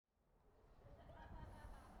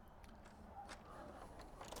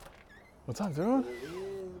What's up, dude?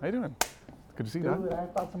 How you doing? Good to see you, Dude, Doc. I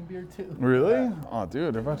bought some beer too. Really? Yeah. Oh,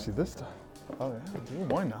 dude, I brought you this stuff. Oh, yeah,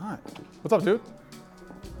 dude, why not? What's up, dude?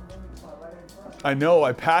 I know,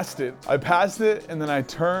 I passed it, and then I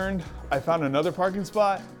turned. I found another parking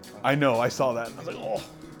spot. I know, I saw that. I was like, oh,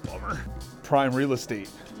 bummer. Prime real estate.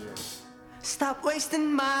 Stop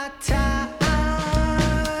wasting my time.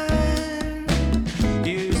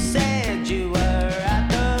 You said you were at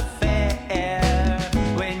the fair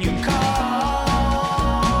when you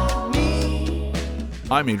called me.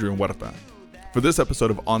 I'm Adrian Huerta. For this episode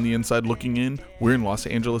of On the Inside Looking In, we're in Los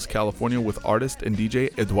Angeles, California with artist and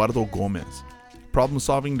DJ Eduardo Gomez. Problem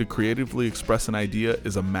solving to creatively express an idea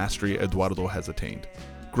is a mastery Eduardo has attained.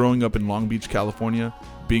 Growing up in Long Beach, California,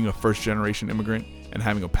 being a first-generation immigrant, and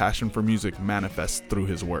having a passion for music manifests through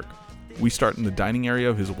his work. We start in the dining area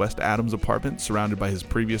of his West Adams apartment, surrounded by his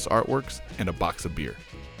previous artworks and a box of beer.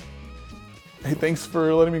 Hey, thanks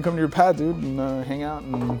for letting me come to your pad, dude, and hang out.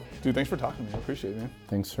 And dude, thanks for talking to me. I appreciate it, man.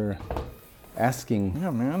 Thanks for asking.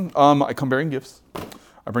 Yeah, man. I come bearing gifts.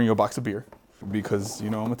 I bring you a box of beer because you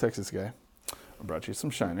know I'm a Texas guy. I brought you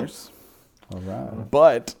some Shiners. All right.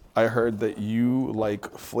 But I heard that you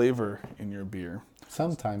like flavor in your beer.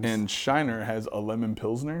 Sometimes. And Shiner has a lemon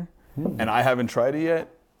pilsner, and I haven't tried it yet,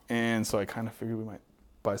 and so I kind of figured we might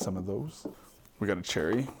buy some of those. We got a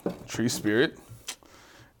cherry, tree spirit,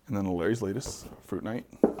 and then a Larry's latest, fruit night,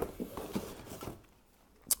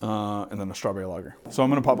 and then a strawberry lager. So I'm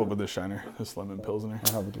gonna pop up with this Shiner, this lemon pilsner.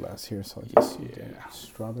 I have a glass here, so I guess Yeah.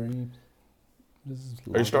 strawberry. This is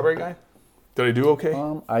Are you a strawberry guy? Did I do okay?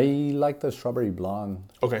 I like the strawberry blonde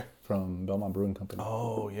Okay. from Belmont Brewing Company.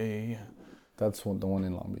 Oh, yeah. That's the one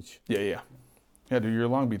in Long Beach. Yeah, dude, you're a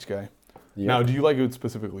Long Beach guy. Yeah. Now, do you like it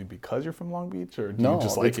specifically because you're from Long Beach, or do No, you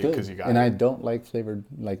just like it's it good. because you got and it? I don't like flavored,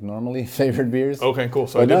 like normally flavored beers. Okay, cool.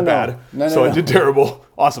 So But I did no, bad. no, So I no. did terrible.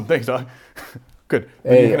 Awesome. Thanks, dog. Good.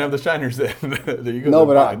 Then Hey, you can have the Shiners then. There you go. No,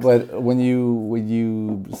 They're but when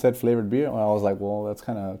you said flavored beer, I was like, well, that's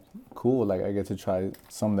kind of cool. Like I get to try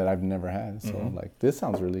some that I've never had. So like this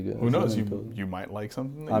sounds really good. Who knows? Lemon pilsner. You might like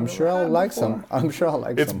something. That I'm you've sure never I'll had like before. some. I'm sure I'll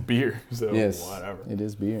like It's some. beer, so Yes, whatever. it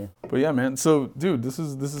is beer. But yeah, man. So, dude, this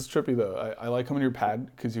is trippy though. I like coming to your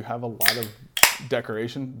pad because you have a lot of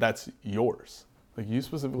decoration that's yours. Like you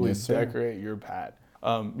specifically Yes, sir. decorate your pad.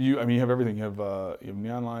 You have everything. You have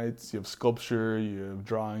neon lights. You have sculpture. You have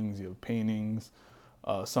drawings. You have paintings.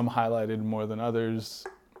 Some highlighted more than others.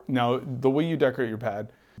 Now, the way you decorate your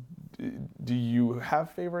pad, do you have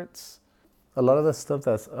favorites? A lot of the stuff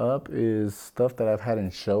that's up is stuff that I've had in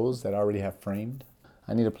shows that I already have framed.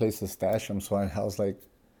 I need a place to stash them, so I was like,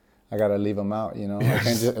 I gotta leave them out. You know, I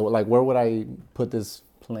can't just, like where would I put this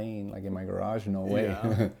plane? Like in my garage? No way.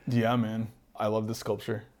 Yeah, yeah, man. I love this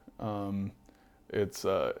sculpture. It's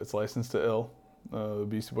licensed to Ill, the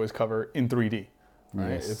Beastie Boys cover in 3D.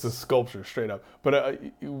 Right? Yes. It's a sculpture straight up. But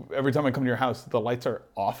every time I come to your house, the lights are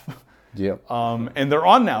off. Yep. And they're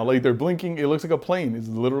on now. Like they're blinking. It looks like a plane is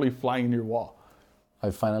literally flying in your wall.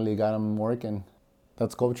 I finally got them working.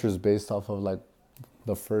 That sculpture is based off of like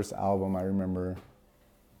the first album I remember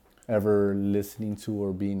ever listening to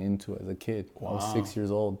or being into as a kid. I was 6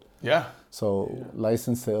 years old. Yeah. So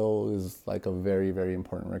License to Ill is like a very, very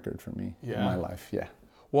important record for me in Yeah. my life. Yeah.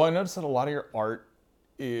 Well, I noticed that a lot of your art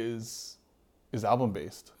is album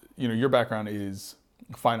based. You know, your background is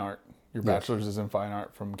fine art. Your Yes. bachelor's is in fine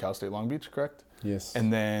art from Cal State Long Beach, correct? Yes.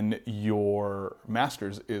 And then your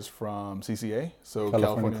master's is from CCA, so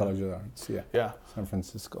California California. College of the Arts. Yeah. Yeah, San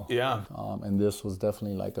Francisco. yeah, And this was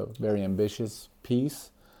definitely like a very ambitious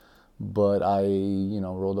piece, but I,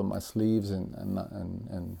 rolled up my sleeves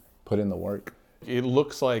and put in the work. it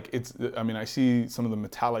looks like it's. I mean, I see some of the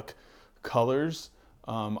metallic colors.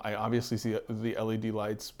 I obviously see the LED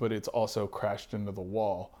lights, but it's also crashed into the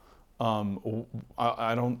wall.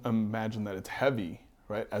 I don't imagine that it's heavy,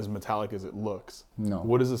 right? As metallic as it looks. No.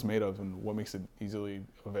 What is this made of, and what makes it easily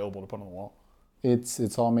available to put on the wall?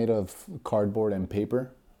 It's all made of cardboard and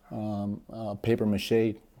paper, paper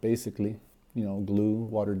mache, basically. Glue,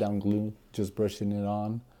 watered down glue, just brushing it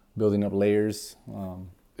on, building up layers.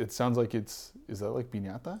 It sounds like is that like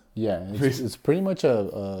piñata? Yeah, it's pretty much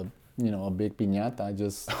a big piñata,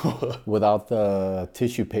 just without the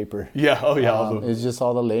tissue paper. Yeah. Oh yeah. It's just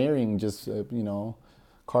all the layering, just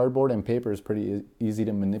cardboard and paper is pretty easy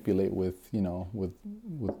to manipulate with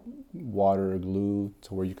water or glue,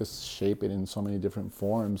 to where you can shape it in so many different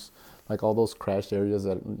forms. Like all those crashed areas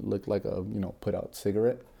that look like a put out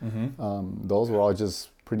cigarette. Those were all just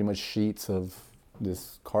pretty much sheets of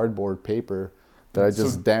this cardboard paper that I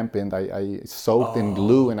just dampened. I soaked in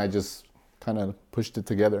glue, and I just kind of pushed it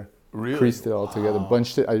together. Really? Creased it all together,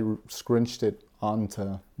 bunched it. I scrunched it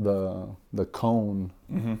onto the cone,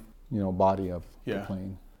 body of the Yeah.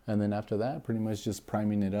 plane. And then after that, pretty much just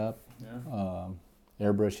priming it up, Yeah.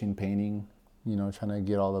 airbrushing, painting, trying to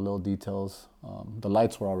get all the little details. The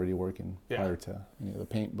lights were already working Yeah. prior to any of the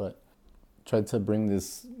paint, but tried to bring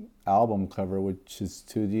this album cover, which is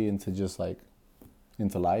 2D, into just like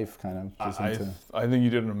into life, kind of. Just into, I think you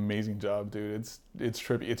did an amazing job, dude. It's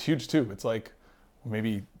trippy. It's huge too. It's like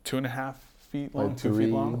maybe 2.5 feet long, like 2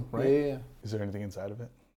 feet long, right? Yeah. Is there anything inside of it?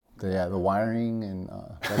 The wiring, and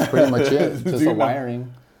that's pretty much it. Just the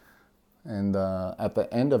wiring. And at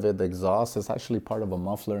the end of it, the exhaust is actually part of a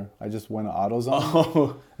muffler. I just went to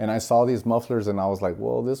AutoZone, and I saw these mufflers, and I was like,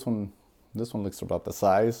 "Whoa, this one looks about the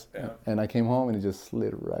size." Yeah. And I came home, and it just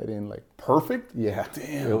slid right in, like, Perfect. yeah.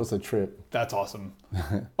 Damn. It was a trip. That's awesome.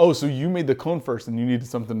 Oh, so you made the cone first, and you needed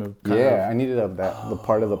something to kind Yeah, I needed the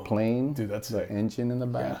part of the plane, Dude, that's the sick. engine in the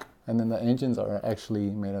back, Yeah. and then the engines are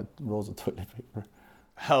actually made of rolls of toilet paper.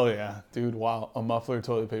 Hell yeah, dude! Wow, a muffler,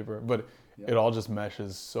 toilet paper, but it all just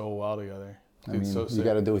meshes so well together. Dude, I mean, so you sick.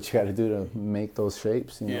 got to do what you got to do to make those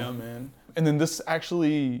shapes. Yeah, man. And then this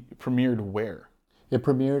actually premiered where? It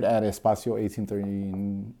premiered at Espacio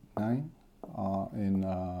 1839 in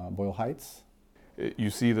Boyle Heights. You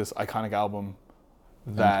see this iconic album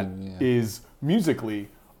that you, yeah. is musically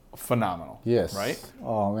phenomenal. Yes. Right?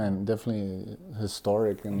 Oh man, definitely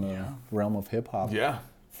historic in the realm of hip hop. Yeah.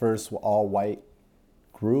 First all white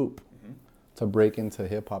group to break into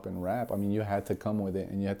hip hop and rap. I mean, you had to come with it,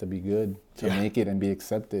 and you had to be good to make it and be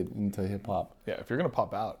accepted into hip hop. Yeah. If you're gonna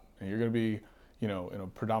pop out, and you're gonna be, in a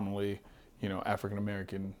predominantly, African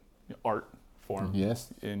American art form. Yes.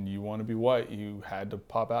 And you want to be white, you had to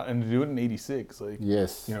pop out, and to do it in '86, like.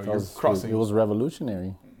 Yes. You're that crossing. It was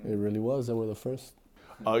revolutionary. It really was. They were the first.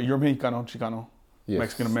 You're Mexicano, Chicano, Yes.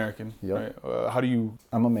 Mexican American. Yep. Right? How do you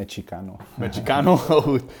I'm a Mexicano.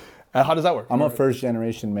 Mexicano? How does that work? I'm a first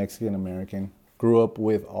generation Mexican American. Grew up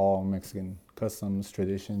with all Mexican customs,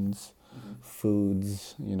 traditions,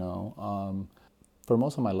 foods, For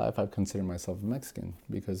most of my life, I've considered myself Mexican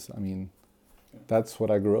because, I mean, that's what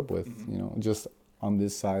I grew up with, just on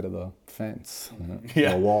this side of the fence,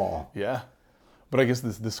 Yeah. the wall. Yeah, but I guess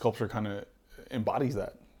this sculpture kind of embodies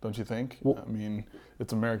that, don't you think? I mean,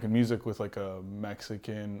 it's American music with like a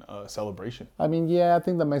Mexican celebration. I mean, yeah, I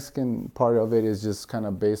think the Mexican part of it is just kind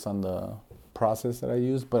of based on the process that I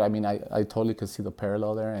use. But I mean, I totally could see the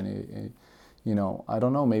parallel there. And, it, I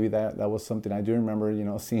don't know, maybe that was something. I do remember,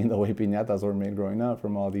 seeing the way piñatas were made growing up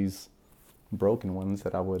from all these broken ones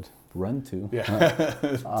that I would run to. Yeah.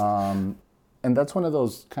 And that's one of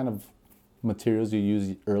those kind of materials you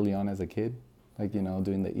use early on as a kid. Like,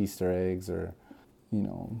 doing the Easter eggs or,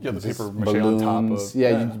 Yeah, the just paper mache on top of- Yeah,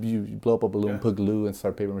 yeah. You blow up a balloon, Yeah. put glue and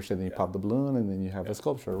start paper mache, then you pop the balloon, and then you have a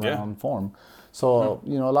sculpture, Yeah. round form. So,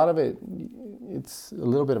 a lot of it, it's a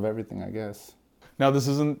little bit of everything, I guess. Now, this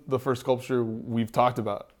isn't the first sculpture we've talked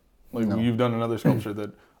about. Like, No. you've done another sculpture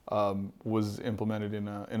that was implemented in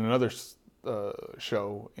another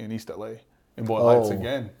show in East LA, in Boyle Heights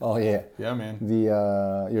again. Oh, yeah. Yeah, man.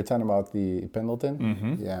 You're talking about the Pendleton?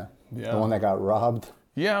 Mm-hmm. Yeah. Yeah. The one that got robbed.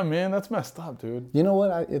 Yeah, man, that's messed up, dude. You know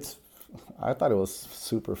what? I thought it was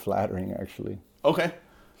super flattering, actually. Okay.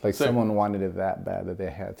 Like Same. someone wanted it that bad that they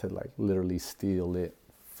had to like literally steal it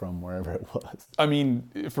from wherever it was. I mean,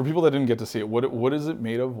 for people that didn't get to see it, what is it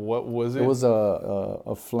made of? What was it? It was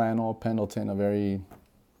a flannel Pendleton, a very,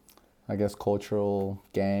 I guess, cultural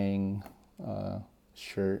gang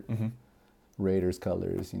shirt, Raiders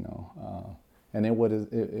colors, and it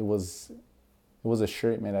was a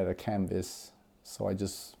shirt made out of canvas. So I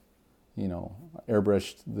just,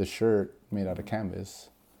 airbrushed the shirt made out of canvas,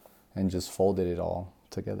 and just folded it all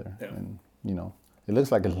together. Yeah. And it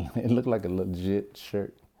looked like a legit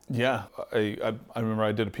shirt. Yeah, I remember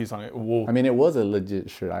I did a piece on it. Well, I mean, it was a legit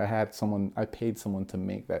shirt. I paid someone to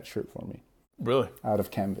make that shirt for me really? out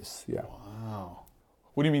of canvas. Yeah. Wow.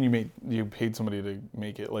 What do you mean you paid somebody to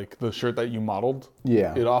make it? Like the shirt that you modeled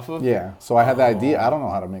Yeah. it off of? Yeah. So I had the idea. I don't know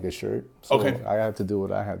how to make a shirt. So Okay. I had to do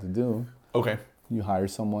what I had to do. Okay. You hire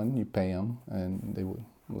someone, you pay them, and they would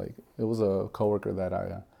it was a coworker that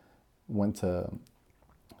I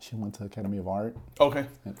she went to Academy of Art Okay.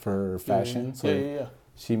 for fashion. So Yeah.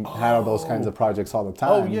 she had all those kinds of projects all the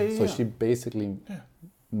time. Oh, yeah, yeah, So yeah. she basically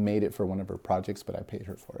made it for one of her projects, but I paid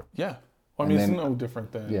her for it. Yeah. Well, I And mean, then- it's no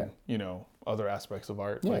different than, Yeah. other aspects of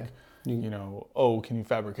art. Yeah. Like, can you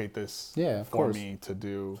fabricate this Yeah, of for course. me to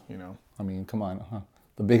do, I mean, come on.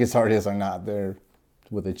 The biggest artists are not there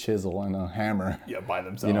with a chisel and a hammer. Yeah, by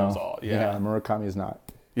themselves all. Yeah. Murakami is not.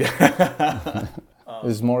 Yeah.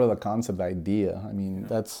 It's more of the concept idea. I mean,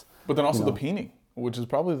 that's But then also You know. the painting, which is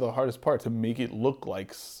probably the hardest part, to make it look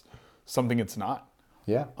like something it's not.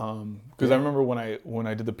 Yeah. Because I remember when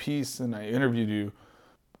I did the piece and I interviewed you,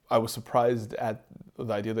 I was surprised at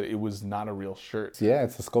the idea that it was not a real shirt. Yeah,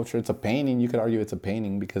 it's a sculpture. It's a painting. You could argue it's a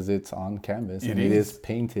painting because it's on canvas and it is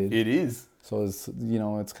painted. It is. So it's, you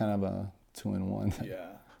know, it's kind of a 2-in-1. Yeah.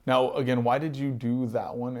 Now, again, why did you do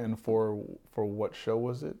that one, and for what show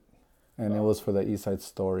was it? And it was for the East Side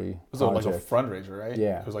Story It was like a project. fundraiser, right?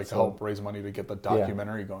 Yeah. It was like to So- help raise money to get the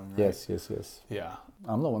documentary going, right? Yes. Yeah.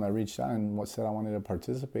 I'm the one that reached out and said I wanted to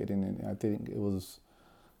participate in it. I think it was,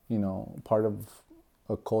 you know, part of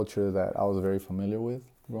a culture that I was very familiar with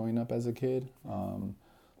growing up as a kid.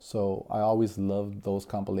 So I always loved those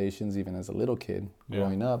compilations, even as a little kid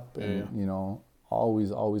growing up, and you know,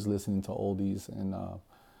 always listening to oldies, and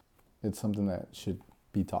it's something that should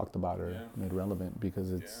be talked about or made relevant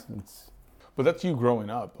because it's. But that's you growing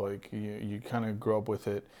up. Like you kind of grow up with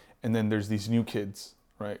it, and then there's these new kids,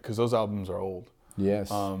 right? Because those albums are old. Yes.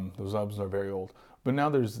 Those albums are very old. But now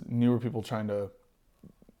there's newer people trying to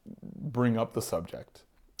bring up the subject,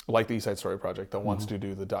 like the East Side Story Project that wants to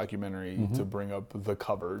do the documentary to bring up the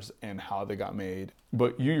covers and how they got made.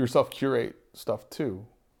 But you yourself curate stuff too.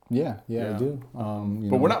 Yeah, I do.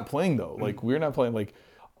 But we're not playing though. Like we're not playing. Like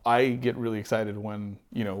I get really excited when,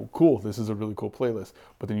 you know, cool, this is a really cool playlist.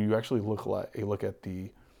 But then you actually look at the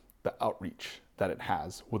outreach that it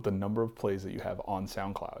has with the number of plays that you have on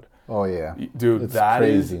SoundCloud. Oh yeah, Dude, it's that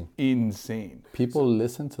is crazy. insane. People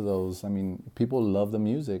listen to those. I mean, people love the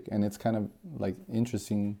music, and it's kind of like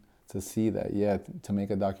interesting to see that. Yeah, to make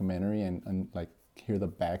a documentary and like hear the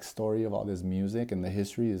backstory of all this music and the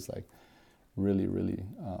history is like really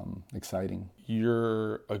exciting.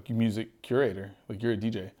 You're a music curator, like you're a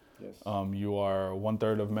DJ. Yes. You are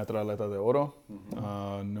 1/3 of Metraleta de Oro,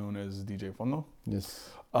 known as DJ Fondo. Yes.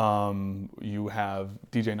 You have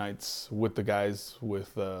DJ nights with the guys,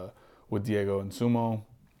 with Diego and Sumo.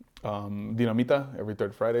 Dinamita every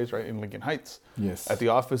third Fridays, right, in Lincoln Heights. Yes. At the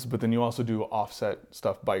office, but then you also do offset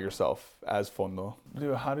stuff by yourself as Fondo.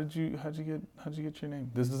 Dude, how'd you get your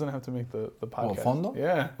name? This doesn't have to make the podcast. Fondo?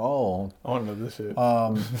 Yeah. Oh, I want to know this shit.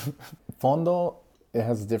 fondo. It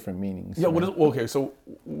has different meanings. Yeah. right? Okay. So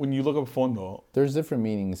when you look up Fondo, There's different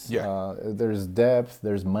meanings. Yeah. There's depth.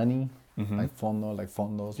 There's money. Like fondo, like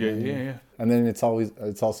fondos. Yeah, money. yeah. And then it's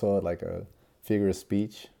also like a figure of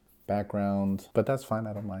speech, background. But that's fine.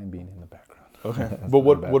 I don't mind being in the background. Okay. That's But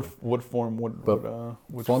not a bad which thing. form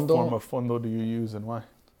Fondo- form of Fondo do you use and why?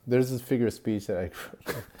 There's this figure of speech that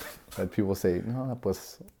that people say, no,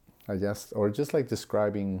 pues, or just like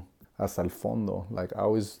describing hasta el fondo. Like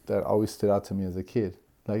that always stood out to me as a kid.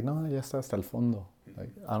 Like, no, ya está hasta el fondo. Like,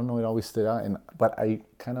 I don't know, it always stood out. But I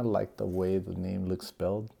kind of like the way the name looks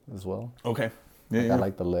spelled as well. Okay. Like, Yeah. I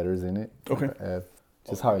like the letters in it. Okay. Like the F,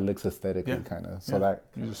 just how it looks aesthetically, Yeah. kind of. So Yeah. that,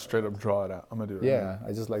 You just straight up draw it out. I'm gonna do it. yeah,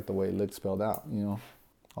 I just like the way it looks spelled out, you know,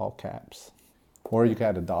 all caps. Or you could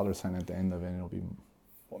add a $sign at the end of it and it'll be,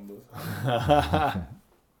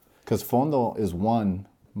 because fondo is one,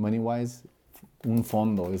 money-wise, un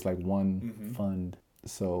fondo is like one fund.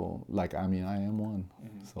 So, like, I mean, I am one,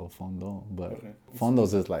 so fondo. But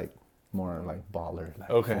fondos is like more like baller, like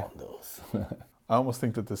Okay. fondos. I almost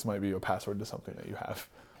think that this might be a password to something that you have.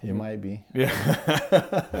 It might be. Yeah.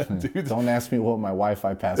 Dude, Don't ask me what my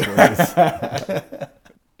Wi-Fi password is.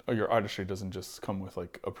 your artistry doesn't just come with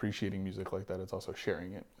like appreciating music like that. It's also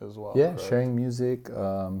sharing it as well. Yeah, right? sharing music.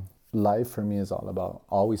 Life for me is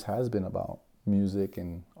always has been about music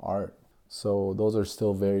and art. So those are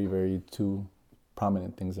still very, very two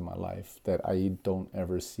prominent things in my life that I don't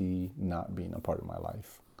ever see not being a part of my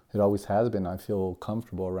life. It always has been. I feel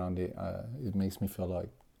comfortable around it. It makes me feel like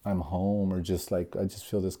I'm home, or just like I just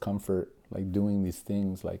feel this comfort like doing these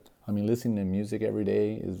things. Like, I mean, listening to music every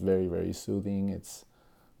day is very, very soothing. It's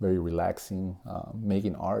very relaxing.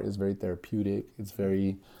 Making art is very therapeutic. It's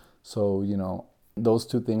very, so, you know, those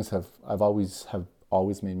two things have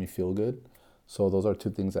always made me feel good. So those are two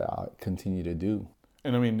things that I continue to do.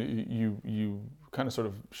 And I mean, you kind of sort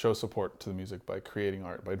of show support to the music by creating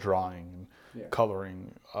art, by drawing and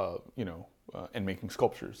coloring, and making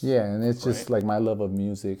sculptures. Yeah, and it's just Right. like my love of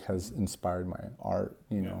music has inspired my art,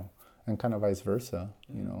 you know, and kind of vice versa,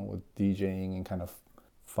 you know, with DJing and kind of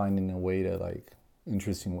finding a way to like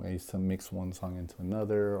interesting ways to mix one song into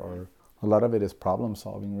another, or a lot of it is problem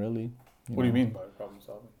solving, really. What do you mean by problem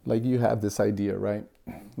solving? Like, you have this idea, right?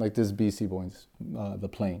 Like this BC Boys, the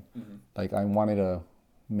plane. Like, I wanted to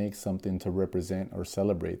make something to represent or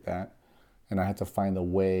celebrate that, and I had to find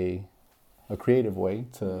a creative way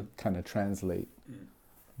to kind of translate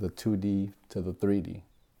the 2D to the 3D.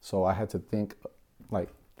 So I had to think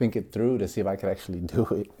it through to see if I could actually do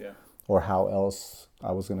it. Yeah. or how else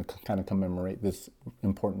I was going to kind of commemorate this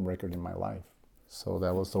important record in my life. So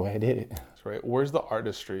that was the way I did it. That's right. Where's the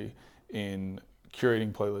artistry in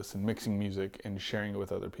curating playlists and mixing music and sharing it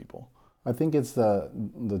with other people? I think it's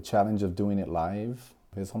the challenge of doing it live.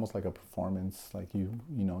 It's almost like a performance. Like you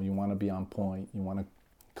want to be on point. You want to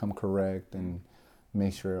come correct and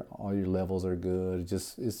make sure all your levels are good.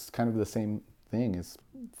 It's kind of the same thing. It's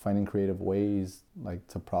finding creative ways like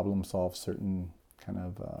to problem solve certain kind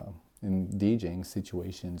of in DJing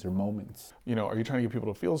situations or moments. You know, are you trying to get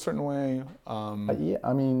people to feel a certain way? Yeah,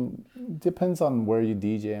 I mean, depends on where you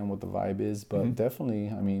DJ and what the vibe is, but definitely,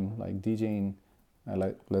 I mean, like DJing, I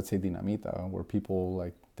like, let's say Dinamita, where people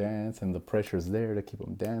like dance and the pressure's there to keep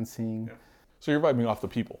them dancing. Yeah. So you're vibing off the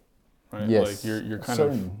people, right? Yes. Like you're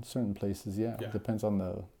kind certain places, yeah. Yeah. Depends on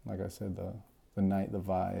like I said, the night, the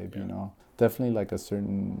vibe, you know. Definitely like a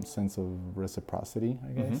certain sense of reciprocity,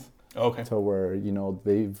 I guess. Okay. So where,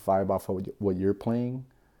 they vibe off of what you're playing,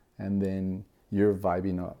 and then you're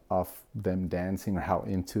vibing off them dancing or how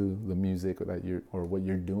into the music or what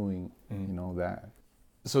you're doing, that.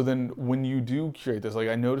 So then when you do curate this, like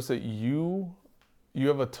I noticed that you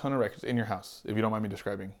have a ton of records in your house, if you don't mind me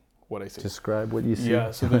describing what I see. Describe what you see.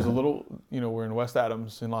 Yeah, so there's a little, we're in West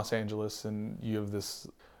Adams in Los Angeles, and you have this,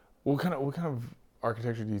 what kind of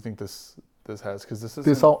architecture do you think this has? Because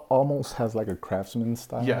this almost has like a craftsman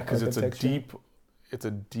style. Yeah, because it's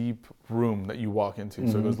a deep room that you walk into.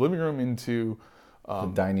 So it goes living room into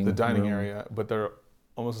the dining area, but they're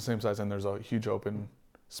almost the same size, and there's a huge open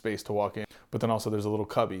space to walk in. But then also there's a little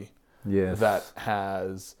cubby that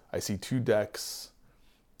has, I see 2 decks.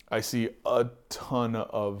 I see a ton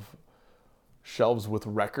of shelves with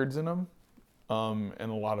records in them,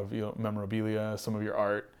 and a lot of memorabilia, some of your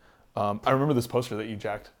art. I remember this poster that you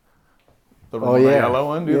jacked. The yellow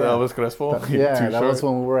one, dude, the Elvis Crespo. That was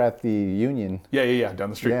when we were at the Union. Yeah, down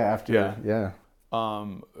the street. Yeah.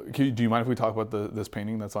 Do you mind if we talk about this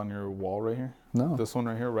painting that's on your wall right here? No. This one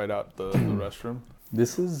right here, right out the restroom.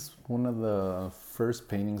 This is one of the first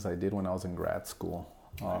paintings I did when I was in grad school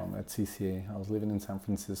at CCA. I was living in San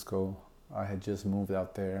Francisco. I had just moved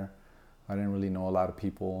out there. I didn't really know a lot of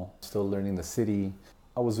people. Still learning the city.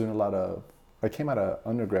 I came out of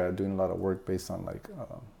undergrad doing a lot of work based on like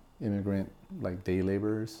immigrant like day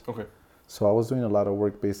laborers. Okay. So I was doing a lot of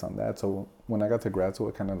work based on that. So when I got to grad school,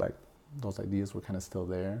 it kind of like those ideas were kind of still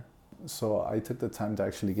there. So I took the time to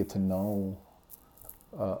actually get to know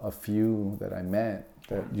a few that I met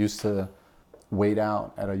that used to wait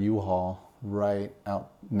out at a U-Haul right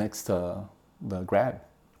out next to the grad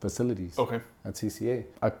facilities at CCA.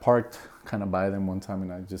 I parked kind of by them one time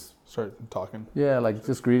and I just started talking. Yeah, like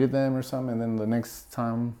just greeted them or something. And then the next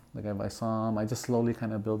time, like if I saw them, I just slowly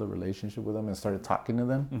kind of built a relationship with them and started talking to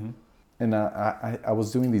them. And I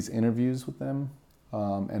was doing these interviews with them.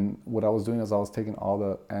 And what I was doing is I was taking all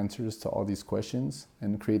the answers to all these questions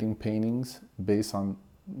and creating paintings based on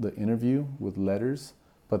the interview with letters.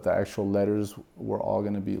 But the actual letters were all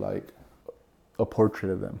going to be like a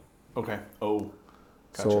portrait of them. Okay. Oh,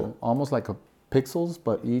 gotcha. So almost like pixels,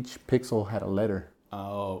 but each pixel had a letter.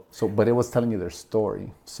 Oh. So, but it was telling you their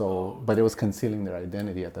story. So, but it was concealing their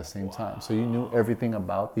identity at the same time. So you knew everything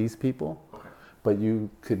about these people, but you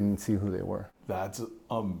couldn't see who they were. That's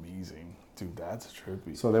amazing. Dude, that's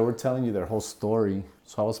trippy. So they were telling you their whole story.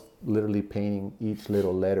 So I was literally painting each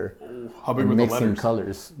little letter. How big were the letters? Mixing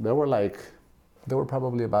colors. They were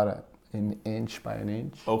probably about an inch by an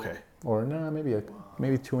inch. Okay. Or no,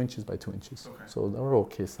 maybe 2 inches by 2 inches. Okay. So they were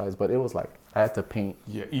okay size, but it was like I had to paint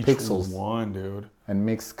each pixels one, dude, and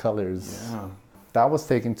mix colors. Yeah. That was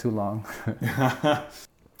taking too long.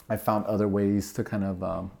 I found other ways to kind of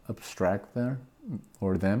abstract them,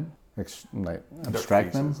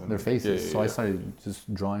 abstract their faces. Yeah. So I started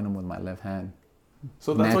just drawing them with my left hand.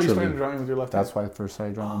 So that's why you started drawing with your left hand? That's why I first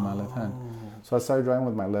started drawing with my left hand. So I started drawing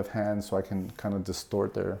with my left hand so I can kind of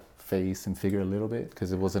distort their face and figure a little bit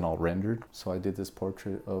because it wasn't all rendered. So I did this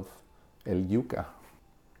portrait of El Yuca,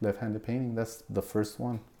 left-handed painting. That's the first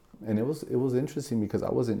one. And it was interesting because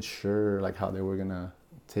I wasn't sure like how they were gonna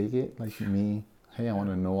take it. Like me, hey, I want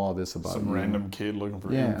to know all this about some random kid looking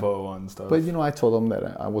for info on stuff. But I told them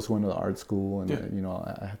that I was going to the art school and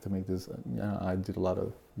I had to make this. I did a lot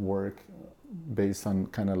of work based on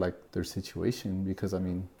kind of like their situation because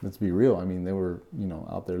let's be real. They were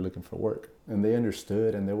out there looking for work and they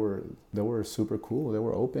understood and they were super cool. They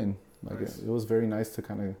were open. Like nice. It was very nice to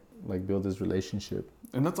kind of like build this relationship.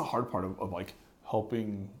 And that's a hard part of like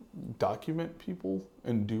helping document people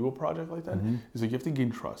and do a project like that is like you have to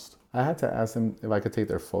gain trust. I had to ask them if I could take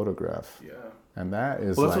their photograph. Yeah. And that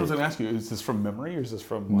is well, that's what I was going to ask you. Is this from memory or is this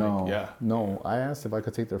from No, I asked if I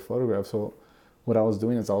could take their photograph. So what I was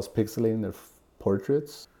doing is I was pixelating their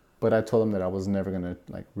portraits, but I told them that I was never gonna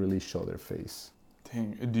like really show their face.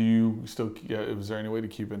 Dang. Do you still? Yeah. Was there any way to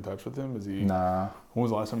keep in touch with him? Is he? Nah, When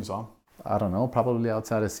was the last time you saw him? I don't know. Probably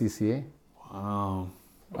outside of CCA. Wow.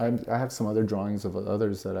 I have some other drawings of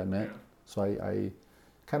others that I met, so I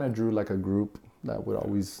kind of drew like a group that I would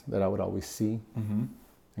always see Mm-hmm.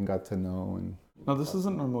 and got to know. And Now, this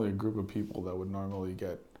isn't normally a group of people that would normally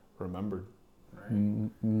get remembered, right?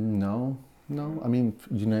 no. I mean,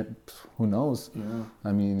 you know, who knows? Yeah.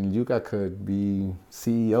 I mean, Yuka could be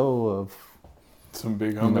CEO of Some big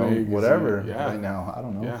you know, company. whatever Yeah. right now. I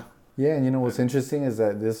don't know. Yeah. Yeah, and you know what's interesting is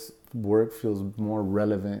that this work feels more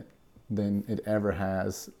relevant than it ever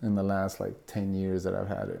has in the last like 10 years that I've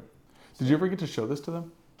had it. Did you ever get to show this to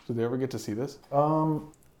them? Did they ever get to see this?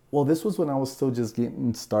 Well, this was when I was still just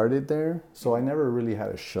getting started there, so I never really had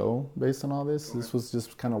a show based on all this. Okay. This was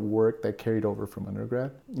just kind of work that carried over from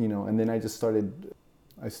undergrad, you know. And then I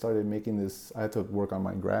started making this. I had to work on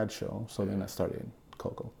my grad show, so then I started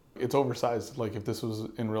Coco. It's oversized. Like if this was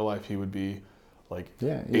in real life, he would be like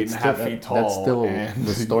Yeah, 8.5 feet tall. That's still and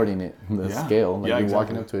distorting it, the Yeah. scale. Like Yeah, you're exactly.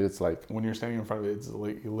 walking up to it, it's like when you're standing in front of it, it's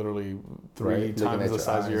like literally three Right, looking times at the your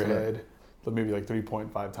size of your eyes, right. head, but maybe like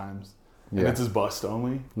 3.5 times. yeah, And it's his bust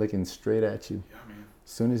only. looking straight at you. Yeah, man.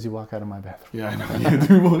 As soon as you walk out of my bathroom. Yeah, I know. Yeah,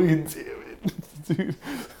 dude, well, damn it, dude.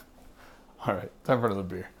 All right, time for another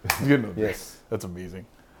beer. Let's get another beer. Yes. That's amazing.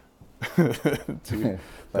 Dude, Like,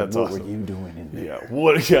 that's what awesome. were you doing in there? Yeah,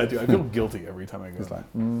 what? Yeah, dude, I feel guilty every time I go. It's like,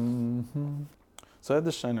 So I had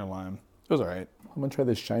the Shiner Lime. It was all right. I'm gonna try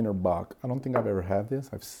this Shiner Bock. I don't think I've ever had this.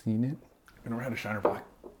 I've seen it. You never had a Shiner Black?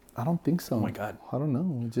 I don't think so. Oh my God. I don't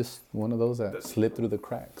know. Just one of those that slid through the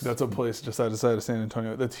cracks. That's a place just outside of San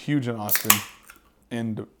Antonio. That's huge in Austin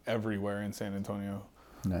and everywhere in San Antonio.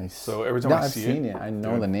 nice. So every time No, I I've see seen it- it. I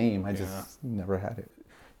know Dude, the name. I yeah. just never had it.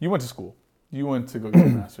 You went to school. You went to go get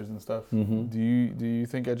your master's and stuff. Mhm. Do you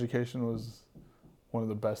think education was one of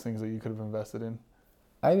the best things that you could have invested in?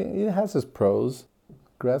 It has its pros.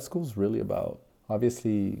 Grad school's really about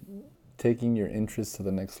obviously taking your interest to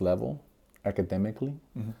the next level academically.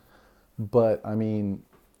 Mhm. But I mean,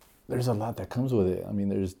 there's a lot that comes with it. I mean,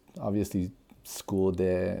 there's obviously school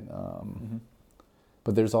debt,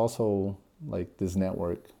 but there's also like this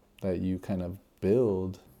network that you kind of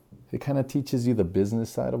build. It kind of teaches you the business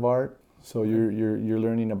side of art. So you're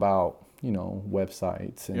learning about, you know,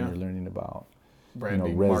 websites, and Yeah. you're learning about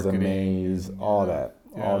Branding, resumes, marketing, all yeah. that,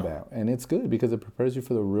 Yeah. all that. And it's good because it prepares you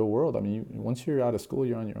for the real world. I mean, once you're out of school,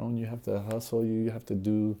 you're on your own. You have to hustle. You have to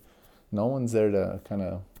do. No one's there to kind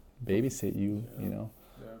of babysit you. You know.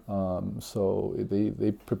 So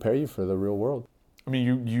they prepare you for the real world. I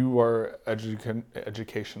mean, you are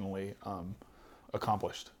educationally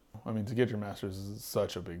accomplished. I mean, to get your master's is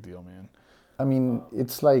such a big deal, man. I mean,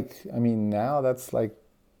 it's like, I mean, now that's like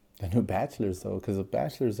the new bachelor's though, because the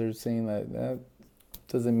bachelor's, they're saying that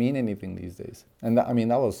doesn't mean anything these days. And that, I mean,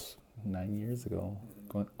 that was 9 years ago,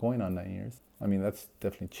 going on 9 years. I mean, that's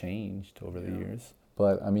definitely changed over the years.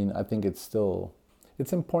 But I mean, I think it's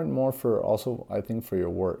important more for also, I think, for your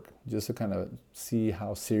work, just to kind of see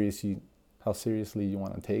how seriously you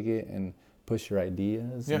want to take it and push your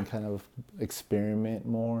ideas and kind of experiment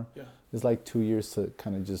more. Yeah. It's like 2 years to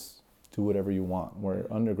kind of just do whatever you want, where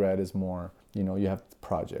undergrad is more, you know, you have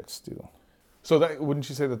projects due. So that wouldn't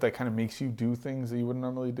you say that kind of makes you do things that you wouldn't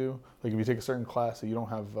normally do? Like if you take a certain class that you don't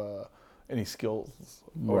have any skills,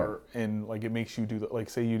 or and like it makes you do that. Like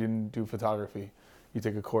say you didn't do photography, you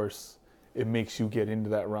take a course, it makes you get into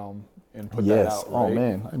that realm and put that out. Right? Oh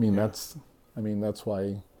man, I mean that's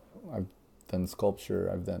why I've done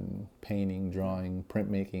sculpture, I've done painting, drawing,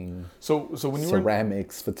 printmaking, So when you were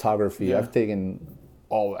ceramics, photography. I've taken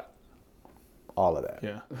all that. all of that.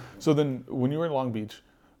 Yeah. So then, when you were in Long Beach,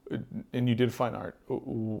 and you did fine art,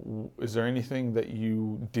 is there anything that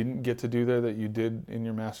you didn't get to do there that you did in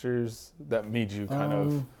your master's that made you kind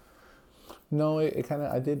of? No, it kind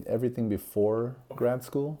of, I did everything before grad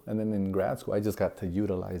school, and then in grad school, I just got to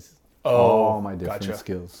utilize all my different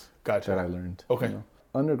skills that I learned. Okay. You know?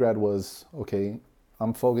 Undergrad was, okay,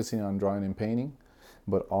 I'm focusing on drawing and painting,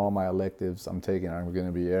 but all my electives I'm taking are going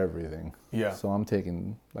to be everything. Yeah. So I'm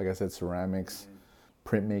taking, like I said, ceramics,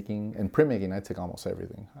 printmaking. And printmaking, I take almost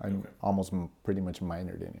everything. I'm almost pretty much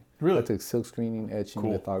minored in it. Really? I took silk screening, etching,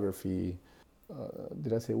 Cool. lithography.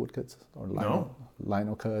 Did I say woodcuts? Or No.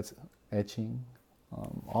 lino cuts, etching.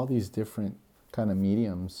 All these different kind of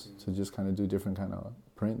mediums to just kind of do different kind of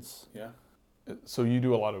prints. Yeah. So you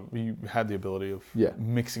do a lot of, you had the ability of Yeah.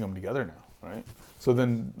 mixing them together now, right? So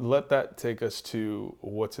then let that take us to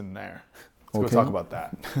what's in there. Let's go talk about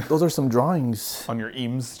that. Those are some drawings. On your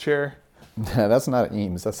Eames chair. That's not an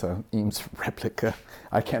Eames. That's a Eames replica.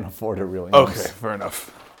 I can't afford a real Eames. Okay, fair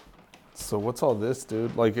enough. So what's all this,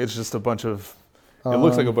 dude? Like, it's just a bunch of, it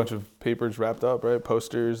looks like a bunch of papers wrapped up, right?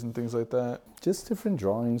 Posters and things like that. Just different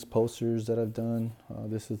drawings, posters that I've done.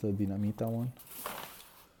 This is the Dinamita one.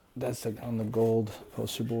 That's like on the gold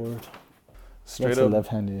poster board. Straight That's up. a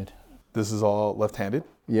left-handed. This is all left-handed?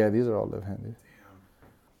 Yeah, these are all left-handed.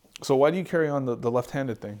 So why do you carry on the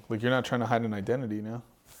left-handed thing? Like, you're not trying to hide an identity now?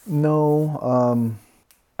 No,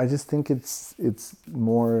 I just think it's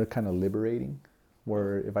more kind of liberating.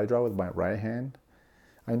 Where if I draw with my right hand,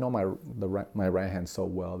 I know my right hand so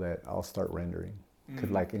well that I'll start rendering,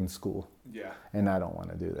 like in school. Yeah. And I don't want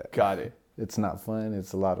to do that. Got it. It's not fun.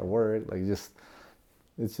 It's a lot of work. Like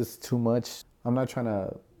it's just too much. I'm not trying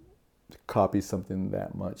to copy something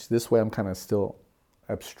that much. This way, I'm kind of still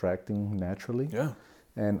abstracting naturally. Yeah.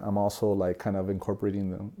 And I'm also like kind of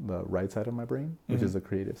incorporating the right side of my brain, which is the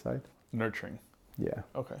creative side. Nurturing. Yeah.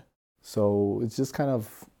 Okay. So it's just kind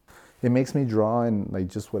of, it makes me draw and like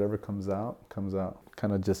just whatever comes out,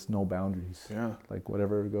 kind of just no boundaries. Yeah. Like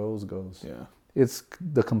whatever goes. Yeah. It's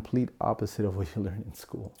the complete opposite of what you learn in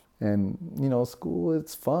school. And, you know, school,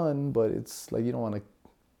 it's fun, but it's like you don't want to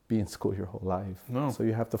be in school your whole life. No. So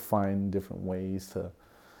you have to find different ways to,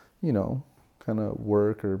 you know, kind of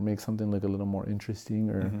work or make something look a little more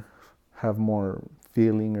interesting or have more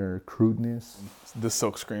feeling or crudeness. This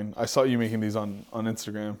silk screen. I saw you making these on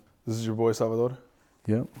Instagram. This is your boy, Salvador?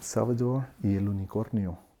 Yep, Salvador y el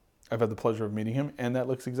unicornio. I've had the pleasure of meeting him, and that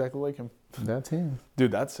looks exactly like him. That's him.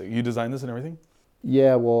 Dude, that's sick. You designed this and everything?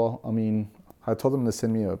 Yeah, well, I mean, I told him to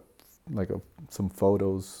send me some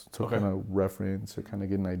photos to Okay. kind of reference or kind of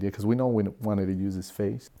get an idea because we know we wanted to use his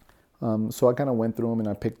face. So I kind of went through them and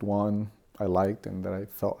I picked one I liked and that I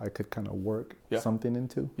felt I could kind of work Yeah. something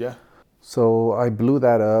into. Yeah. So I blew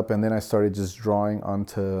that up and then I started just drawing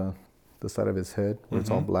onto the side of his head where it's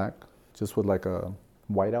all black, just with like a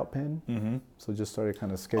whiteout pen. Mm-hmm. So just started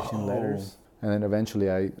kind of sketching Oh. letters. And then eventually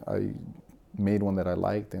I made one that I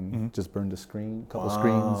liked and just burned a couple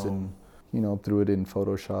screens and, you know, threw it in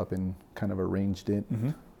Photoshop and kind of arranged it.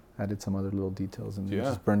 Added some other little details and then Yeah.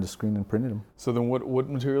 just burned the screen and printed them. So then what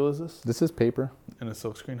material is this? This is paper. And a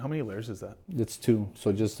silk screen? How many layers is that? It's 2.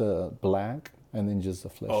 So just black and then just the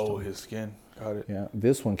flesh Oh, tone. his skin. Got it. Yeah,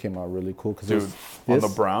 this one came out really cool because Dude, on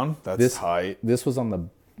the brown? That's tight. This was on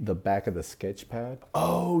the back of the sketch pad.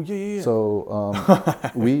 Oh, yeah. So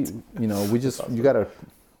we just you gotta,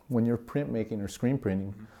 when you're printmaking or screen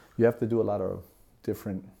printing, you have to do a lot of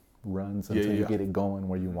different runs until you get it going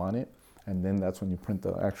where you want it, and then that's when you print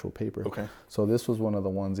the actual paper. Okay. So this was one of the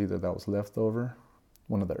ones either that was left over,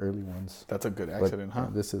 one of the early ones. That's a good accident, huh?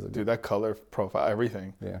 This is a Dude, that color profile,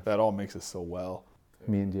 everything. Yeah. That all makes it so well.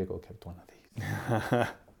 Me and Diego kept one of these.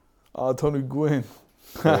 Oh, Tony Gwynn.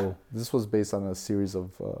 So this was based on a series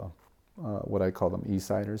of what I call them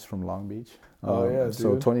Eastsiders from Long Beach. Oh, yeah,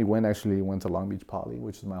 So dude. Tony Gwynn actually went to Long Beach Poly,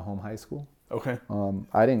 which is my home high school. Okay.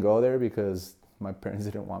 I didn't go there because my parents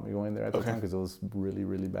didn't want me going there at the Okay. time because it was really,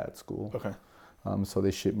 really bad school. Okay. So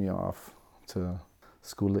they shipped me off to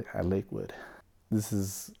school at Lakewood. This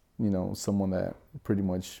is, you know, someone that pretty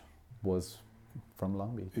much was from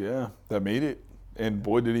Long Beach. Yeah, that made it. And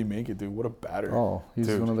boy, did he make it, dude. What a batter. Oh, he's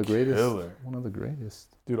Dude, one of the greatest. killer. One of the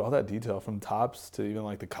greatest. Dude, all that detail from tops to even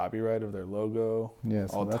like the copyright of their logo. Yeah,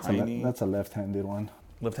 so all that's tiny. that's a left-handed one.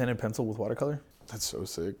 Left-handed pencil with watercolor? That's so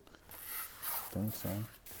sick. Think so.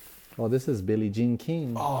 Oh, this is Billie Jean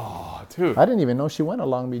King. Oh, dude. I didn't even know she went to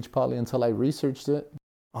Long Beach Poly until I researched it.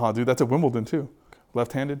 Oh, dude, that's at Wimbledon too.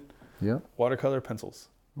 Left-handed, Yep. watercolor pencils.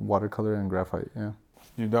 Watercolor and graphite, yeah.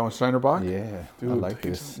 You down with Shiner Bach? Yeah, Dude, I like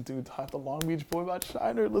take this. some- Dude, talk the Long Beach boy about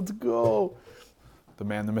Shiner. Let's go. The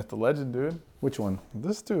man, the myth, the legend, dude. Which one?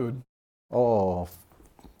 This dude. Oh,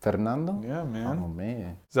 Fernando? Yeah, man. Oh,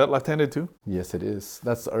 man. Is that left-handed too? Yes, it is.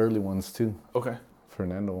 That's the early ones, too. Okay.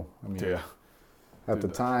 Fernando. I mean, Yeah. at the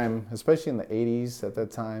Dude. time, especially in the 80s at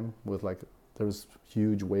that time, with like, there was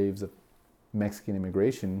huge waves of Mexican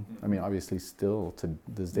immigration. I mean, obviously still to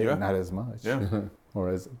this day, Yeah. not as much. Yeah. or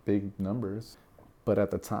as big numbers. But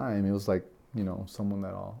at the time, it was like, you know, someone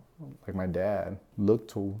that like my dad looked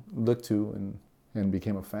to and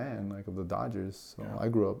became a fan like of the Dodgers. So Yeah. I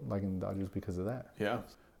grew up liking the Dodgers because of that. Yeah.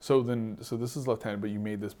 So this is left-handed, but you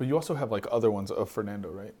made this. But you also have like other ones of Fernando,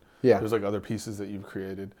 right? Yeah. There's like other pieces that you've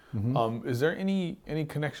created. Is there any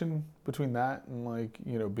connection between that and like,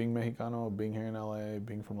 you know, being Mexicano, being here in LA,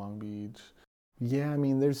 being from Long Beach? Yeah, I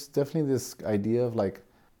mean, there's definitely this idea of like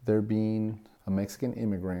there being a Mexican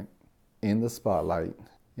immigrant in the spotlight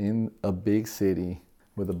in a big city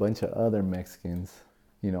with a bunch of other Mexicans,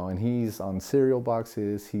 you know, and he's on cereal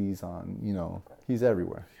boxes, he's on, you know, he's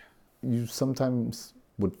everywhere. you sometimes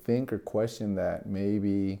would think or question that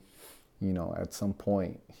maybe, at some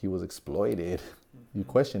point he was exploited. You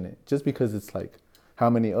question it just because it's like how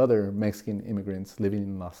many other Mexican immigrants living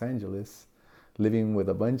in Los Angeles, living with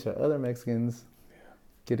a bunch of other Mexicans,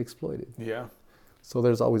 get exploited. Yeah. So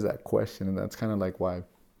there's always that question, and that's kind of like why I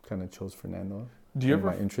kind of chose Fernando. Do you and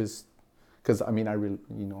ever? my interest? Because I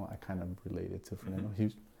kind of related to Fernando.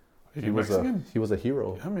 He was a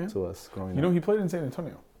hero Yeah, man. to us growing You up. know, he played in San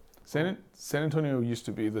Antonio. San Antonio used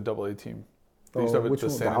to be the AA team. They used to have which the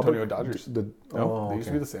one? San Antonio Dodgers. Oh, They used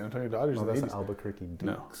to be the San Antonio Dodgers. Oh, in the that's 80s. the Albuquerque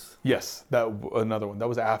No. Dukes. Yes, another one. That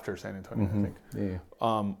was after San Antonio, I think.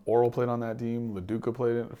 Yeah. Oral played on that team. LaDuca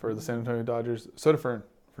played it for the San Antonio Dodgers. So did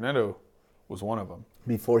Fernando was one of them.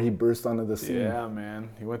 Before he burst onto the scene. Yeah, man.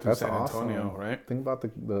 He went through That's San Antonio, awesome. right? Think about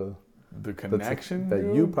the connection that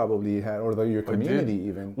dude. you probably had, or your community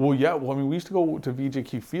even. Well, yeah. Well, I mean, we used to go to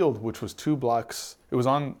VJQ Field, which was 2 blocks. It was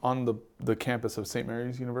on the campus of St.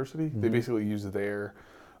 Mary's University. They basically used their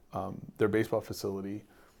baseball facility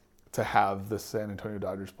to have the San Antonio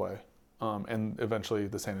Dodgers play, and eventually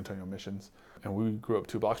the San Antonio Missions. And we grew up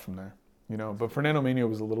 2 blocks from there. But Fernando Mania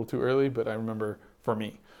was a little too early. But I remember for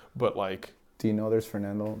me. But like, Do you know there's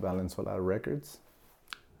Fernando Valenzuela records?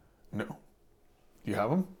 no, you have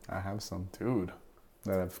them, I have some dude.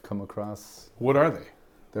 that I've come across. What are they?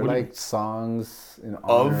 They're What do you- like songs in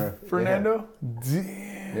honor Of Fernando?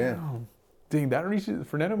 Damn. Yeah. Dang, that reaches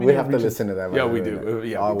Fernando. We Mania have to reaches- listen to that. Yeah, later we in do. it.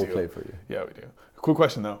 Yeah, I we will do. play for you. Yeah, we do. Quick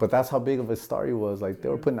question though. But that's how big of a star he was. Like they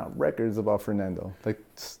were putting out records about Fernando. Like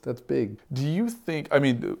that's big. Do you think? I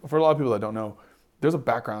mean, for a lot of people that don't know, there's a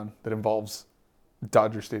background that involves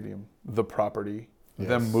Dodger Stadium, the property,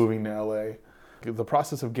 them Yes. moving to LA. The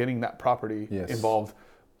process of getting that property Yes. involved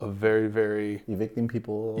a very, very Evicting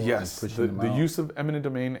people. and yes, pushing them the out. use of eminent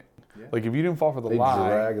domain. Like if you didn't fall for the They lie,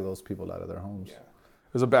 drag those people out of their homes.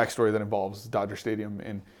 there's a backstory that involves Dodger Stadium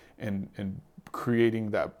and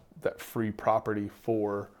creating that free property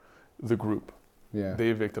for the group. Yeah. They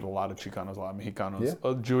evicted a lot of Chicanos, a lot of Mexicanos,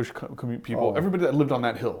 Yeah. Jewish people, Oh. everybody that lived on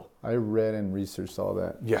that hill. I read and researched all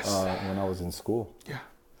that. Yes. When I was in school. Yeah.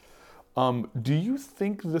 Do you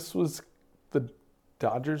think this was the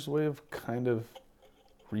Dodgers' way of kind of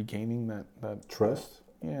regaining that Trust.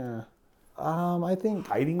 Yeah. I think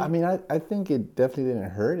Hiding I it? mean, I think it definitely didn't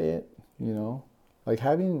hurt it. Like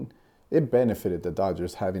having it benefited the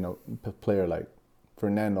Dodgers having a player like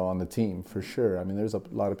Fernando on the team for sure. I mean, there's a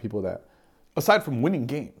lot of people that Aside from winning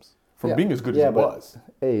games, from Yeah, being as good yeah, as he but, was.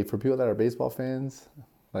 Hey, for people that are baseball fans,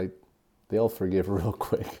 like they'll forgive real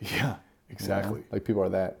quick. Yeah, exactly. Like people are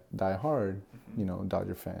that die hard,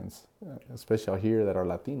 Dodger fans, especially out here that are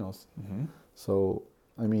Latinos. Mm-hmm. So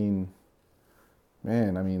I mean,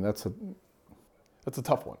 man, that's That's a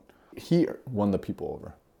tough one. he won the people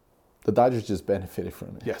over. The Dodgers just benefited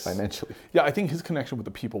from it Yes. financially. Yeah, I think his connection with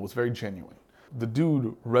the people was very genuine. The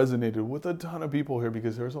dude resonated with a ton of people here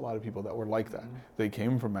because there's a lot of people that were like that. They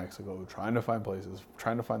came from Mexico trying to find places,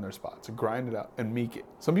 trying to find their spots, grind it out and make it.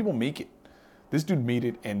 Some people make it. This dude made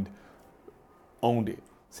it and owned it.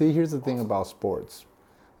 See, here's the thing about sports.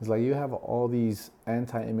 It's like you have all these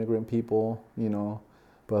anti-immigrant people,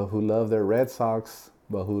 but who love their Red Sox,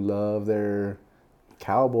 but who love their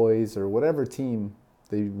Cowboys or whatever team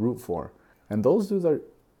they root for. And those dudes are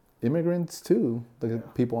immigrants too, the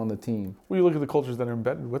people on the team. Well, you look at the cultures that are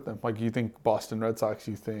embedded with them. Like you think Boston Red Sox,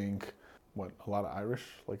 you think, a lot of Irish?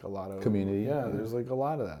 Like a lot of... Community, Yeah, yeah. there's like a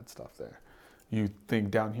lot of that stuff there. You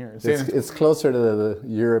think down here. It's closer to the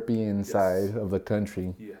European side of the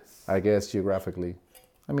country, Yes. I guess, geographically.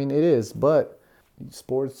 I mean, it is, but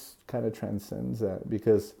sports kind of transcends that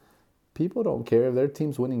because people don't care if their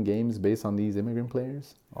team's winning games based on these immigrant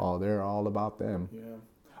players. Oh, they're all about them. Yeah.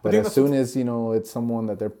 But as soon as, it's someone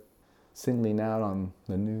that they're singling out on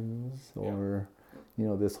the news or,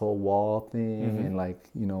 this whole wall thing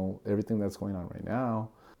and everything that's going on right now,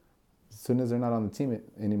 as soon as they're not on the team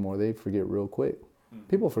anymore, they forget real quick.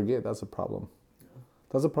 People forget. That's a problem.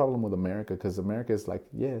 That's a problem with America because America is like,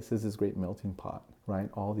 yes, this is great melting pot, right?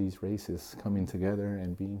 All these races coming together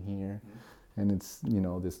and being here. And it's,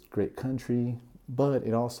 this great country. But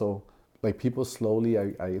it also, people slowly,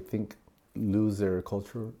 I think, lose their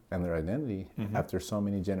culture and their identity after so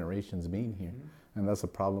many generations being here. And that's a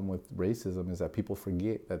problem with racism is that people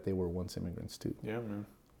forget that they were once immigrants too. Yeah, man.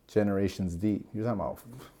 Generations deep. You're talking about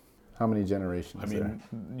how many generations I mean,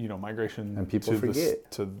 migration And people to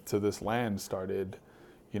forget. to this land started,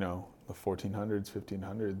 the 1400s,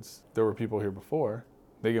 1500s. There were people here before.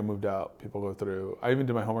 They get moved out. People go through. I even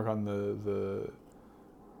did my homework on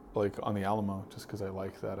on the Alamo just because I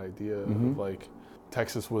like that idea of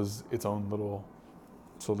Texas was its own little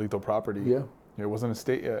solito property. Yeah. It wasn't a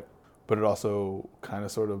state yet. but it also kind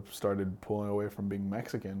of sort of started pulling away from being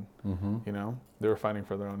Mexican. You know, they were fighting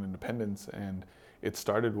for their own independence, and it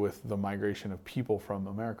started with the migration of people from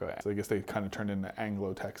America. So I guess they kind of turned into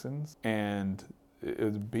Anglo-Texans, and it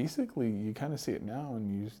was basically, you kind of see it now,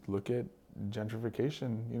 and you look at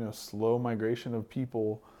gentrification, you know, slow migration of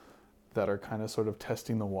people that are kind of sort of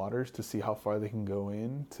testing the waters to see how far they can go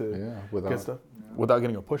in to get stuff without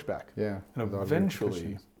getting a pushback. Yeah. And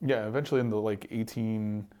eventually in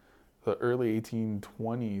the early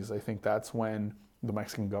 1820s, I think that's when the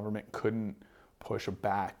Mexican government couldn't push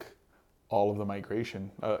back all of the migration.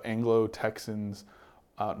 Anglo-Texans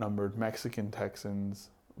outnumbered Mexican Texans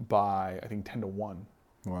by, I think, 10-1.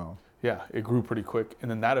 Wow. Yeah, it grew pretty quick. And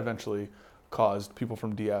then that eventually caused people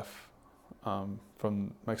from DF,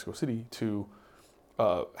 from Mexico City, to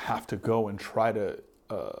have to go and try to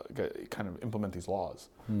kind of implement these laws,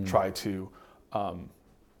 try to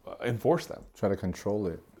enforce them. Try to control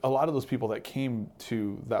it. A lot of those people that came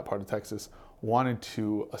to that part of Texas wanted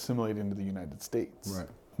to assimilate into the United States. Right.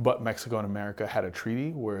 But Mexico and America had a treaty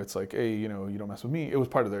where it's like, hey, you know, you don't mess with me. It was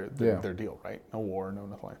part of their deal, right? No war, no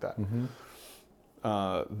nothing like that.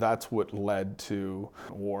 That's what led to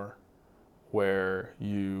a war where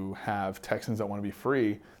you have Texans that want to be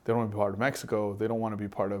free. They don't want to be part of Mexico. They don't want to be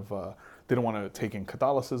part of, they don't want to take in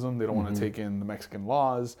Catholicism. They don't want to take in the Mexican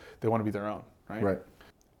laws. They want to be their own, right? Right.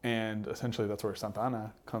 And essentially that's where Santa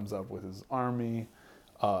Anna comes up with his army.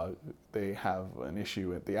 They have an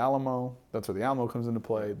issue at the Alamo. That's where the Alamo comes into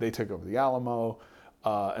play. They take over the Alamo,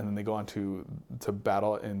 and then they go on to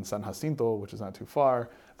battle in San Jacinto, which is not too far.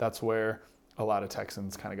 That's where a lot of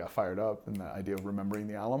Texans kind of got fired up, and the idea of remembering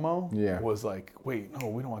the Alamo was like, wait, no,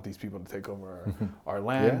 we don't want these people to take over our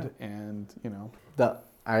land. And, you know. The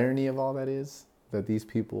irony of all that is that these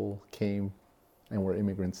people came and were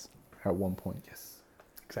immigrants at one point. Yes.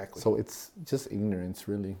 Exactly. So it's just ignorance,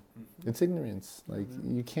 really. It's ignorance. Like,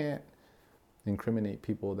 you can't incriminate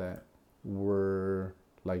people that were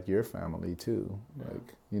like your family too.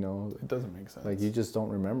 Like, you know, it doesn't make sense. Like, you just don't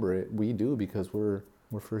remember it. We do, because we're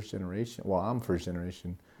first generation. Well, I'm first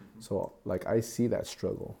generation. So like, I see that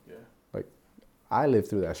struggle. Yeah. Like, I lived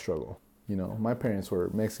through that struggle. You know, my parents were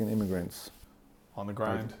Mexican immigrants. On the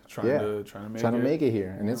grind, trying to make it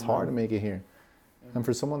here. And it's hard to make it here. And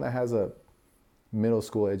for someone that has a middle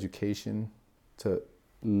school education to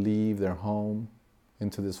leave their home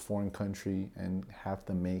into this foreign country and have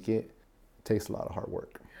to make it, takes a lot of hard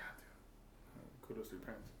work. Yeah, dude. Kudos to your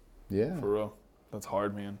parents. Yeah. For real. That's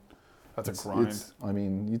hard, man. That's a grind. I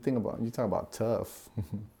mean, you talk about tough.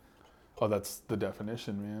 Oh, that's the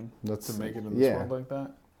definition, man. That's to make it in this world like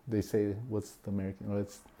that. They say, it's the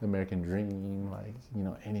American dream, like, you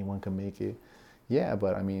know, anyone can make it. Yeah,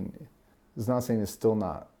 but I mean, it's not saying it's still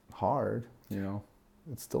not hard, you know.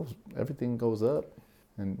 It's still, everything goes up,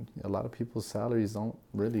 and a lot of people's salaries don't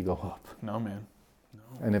really go up. No, man.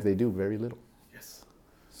 No. And if they do, very little. Yes.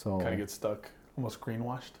 So kind of get stuck, almost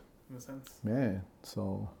greenwashed in a sense. Man,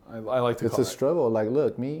 so I like to. It's a struggle. Like,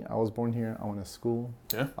 look, me, I was born here. I went to school.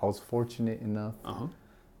 Yeah. I was fortunate enough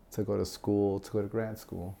to go to school, to go to grad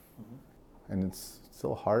school, and it's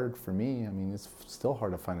still hard for me. I mean, it's still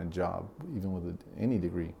hard to find a job, even with any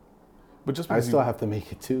degree. But just I still have to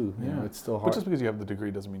make it too. You know, it's still hard. But just because you have the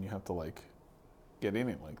degree doesn't mean you have to like get in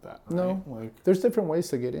it like that. Right? No, like, there's different ways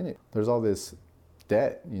to get in it. There's all this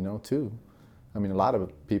debt, you know, too. I mean,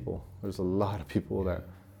 there's a lot of people that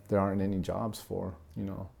there aren't any jobs for, you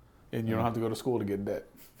know. And you don't have to go to school to get debt.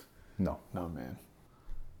 No. No, man.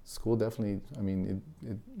 School definitely, I mean,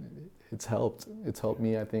 it's helped. It's helped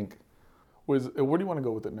me, I think. Where do you want to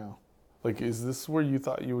go with it now? Like, is this where you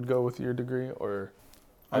thought you would go with your degree, or?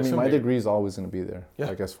 I mean, my degree is always going to be there. Yeah.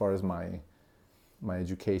 Like, as far as my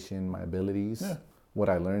education, my abilities, what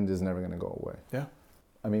I learned is never going to go away. Yeah.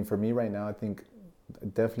 I mean, for me right now, I think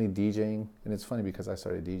definitely DJing, and it's funny because I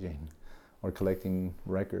started DJing or collecting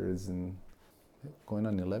records and going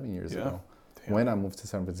on 11 years ago. Damn. When I moved to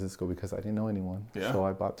San Francisco, because I didn't know anyone. Yeah. So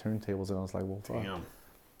I bought turntables, and I was like, well, fuck. Damn.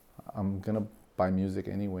 I'm going to buy music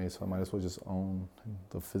anyway, so I might as well just own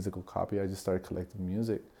the physical copy. I just started collecting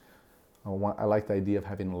music. I like the idea of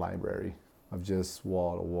having a library of just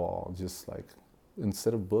wall to wall, just like,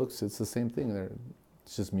 instead of books, it's the same thing.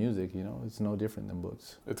 It's just music, you know. It's no different than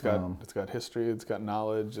books. It's got history. It's got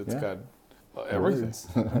knowledge. It's got everything.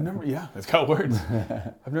 It's got words.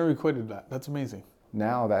 I've never equated that. That's amazing.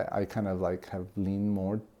 Now that I kind of like have leaned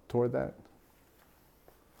more toward that,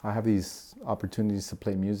 I have these opportunities to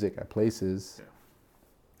play music at places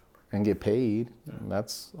and get paid. And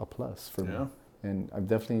that's a plus for me. And I've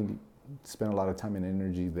definitely spent a lot of time and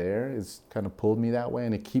energy there. It's kind of pulled me that way,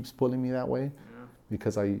 and it keeps pulling me that way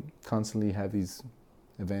because I constantly have these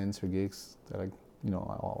events or gigs that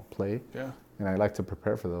I'll play, Yeah. and I like to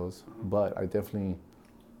prepare for those. But I definitely,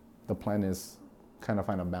 the plan is kind of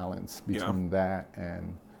find a balance between that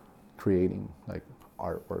and creating like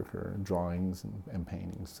artwork or drawings and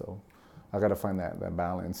paintings. So I got to find that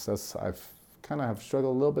balance. I've kind of have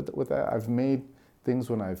struggled a little bit with that. I've made things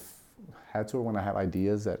when I've had to, or when I have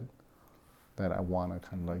ideas that I want to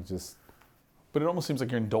kind of like just. But it almost seems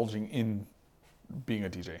like you're indulging in being a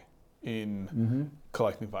DJ, in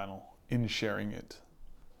collecting vinyl, in sharing it,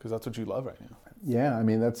 because that's what you love right now. Yeah, I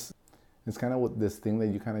mean it's kind of what this thing that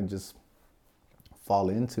you kind of just fall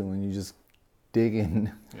into and you just dig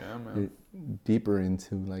in. Yeah, man. Deeper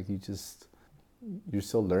into, like you're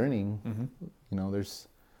still learning.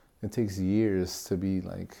 It takes years to be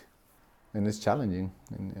like, and it's challenging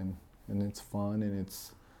and it's fun and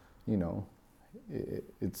it's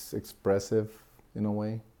it's expressive in a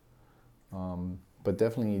way, but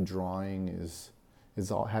definitely drawing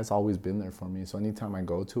has always been there for me. So anytime I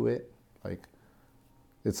go to it, like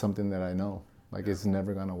it's something that I know, like it's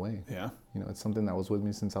never gone away. Yeah. It's something that was with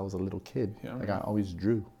me since I was a little kid. Yeah, like man. I always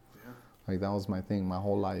drew. Yeah. Like that was my thing my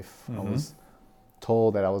whole life. I was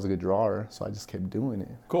told that I was a good drawer, so I just kept doing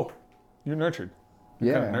it. Cool. You're nurtured.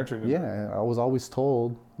 You're kind of nurtured. Yeah, I was always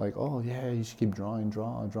told like, oh yeah, you should keep drawing,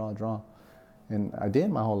 draw. And I did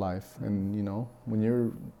my whole life. And when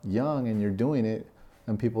you're young and you're doing it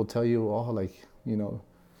and people tell you, oh, like,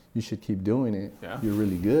 you should keep doing it. Yeah. You're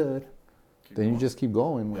really good. You just keep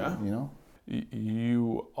going with it,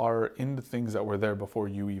 You are into things that were there before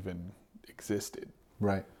you even existed.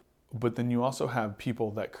 Right. But then you also have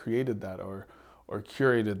people that created that or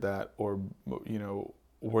curated that or,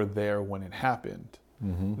 were there when it happened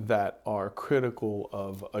that are critical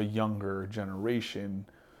of a younger generation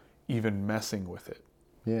even messing with it.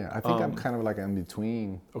 Yeah, I think I'm kind of like in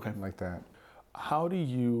between. Okay. Like that. How do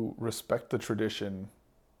you respect the tradition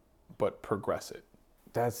but progress it?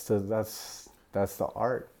 That's the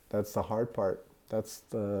art. That's the hard part. That's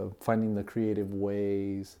the finding the creative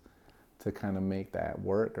ways to kind of make that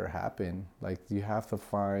work or happen. Like you have to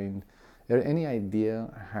find, any idea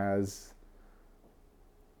has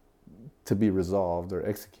to be resolved or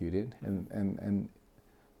executed, and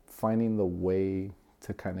finding the way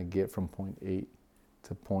to kind of get from point A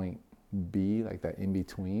to point B, like that in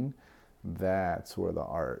between, that's where the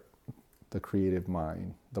art, the creative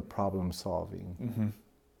mind, the problem solving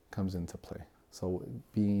comes into play. So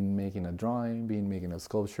making a drawing, making a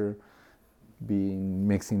sculpture,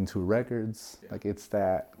 mixing two records, like it's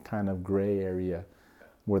that kind of gray area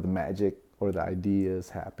where the magic or the ideas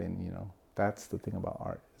happen, That's the thing about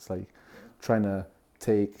art. It's like trying to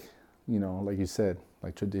take, like you said,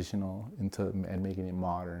 like traditional and making it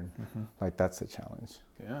modern. Like that's the challenge.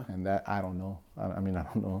 Yeah. And that, I don't know. I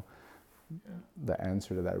don't know the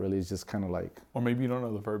answer to that really. Is just kind of like. Or maybe you don't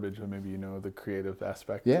know the verbiage, but maybe you know the creative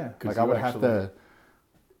aspect. Yeah. Like I would have to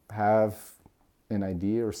have an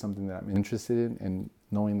idea or something that I'm interested in, and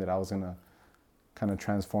knowing that I was going to kind of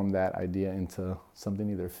transform that idea into something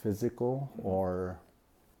either physical or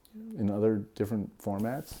in other different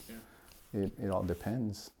formats. Yeah. It all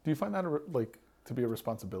depends. Do you find that to be a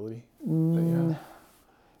responsibility? No,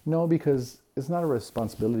 because it's not a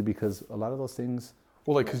responsibility, because a lot of those things.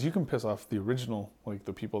 Well, because you can piss off the original,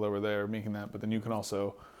 the people that were there making that, but then you can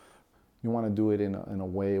also. You want to do it in a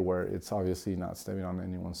way where it's obviously not stepping on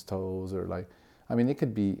anyone's toes, or it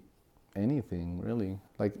could be anything really.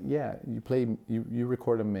 You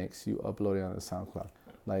record a mix, you upload it on the SoundCloud.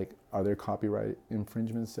 Are there copyright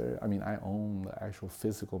infringements there? I own the actual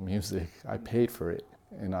physical music. I paid for it,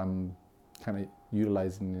 and I'm kind of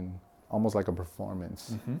utilizing it almost like a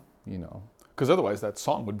performance, Because otherwise that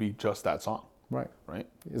song would be just that song. Right. Right.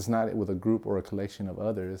 It's not with a group or a collection of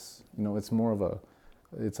others. It's more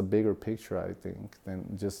it's a bigger picture, I think,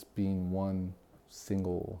 than just being one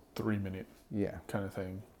single 3-minute kind of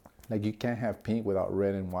thing. You can't have pink without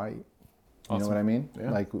red and white. You Awesome. know what I mean?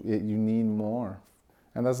 Yeah. You need more.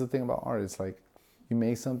 And that's the thing about art. It's you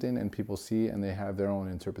make something and people see it and they have their own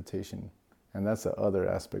interpretation. And that's the other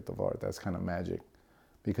aspect of art that's kind of magic,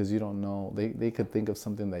 because you don't know. They could think of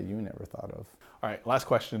something that you never thought of. All right, last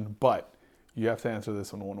question, but you have to answer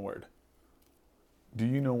this in one word. Do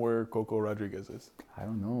you know where Coco Rodriguez is? I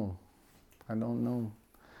don't know.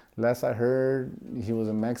 Last I heard, he was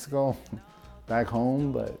in Mexico, back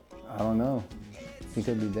home, but I don't know. He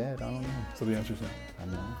could be dead. I don't know. So the answer's no. I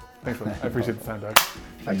know. Thanks, man. I appreciate the time, Doc.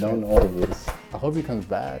 I don't know this. I hope he comes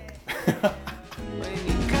back.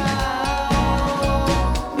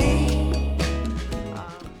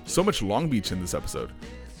 So much Long Beach in this episode.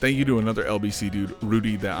 Thank you to another LBC dude,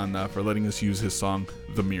 Rudy de Anda, for letting us use his song,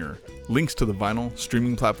 The Mirror. Links to the vinyl,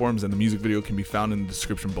 streaming platforms, and the music video can be found in the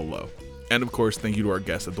description below. And of course, thank you to our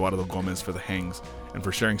guest, Eduardo Gomez, for the hangs, and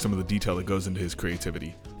for sharing some of the detail that goes into his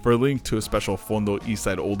creativity. For a link to a special Fondo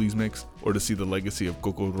Eastside Oldies mix, or to see the legacy of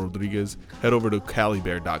Coco Rodriguez, head over to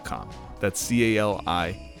calibear.com. That's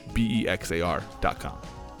CALIBEXAR.com.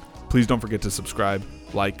 Please don't forget to subscribe,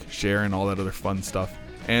 like, share, and all that other fun stuff.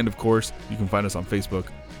 And of course, you can find us on Facebook,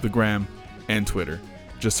 the Gram, and Twitter.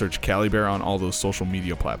 Just search Calibear on all those social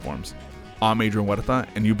media platforms. I'm Adrian Huerta,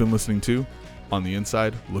 and you've been listening to On the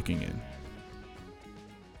Inside Looking In.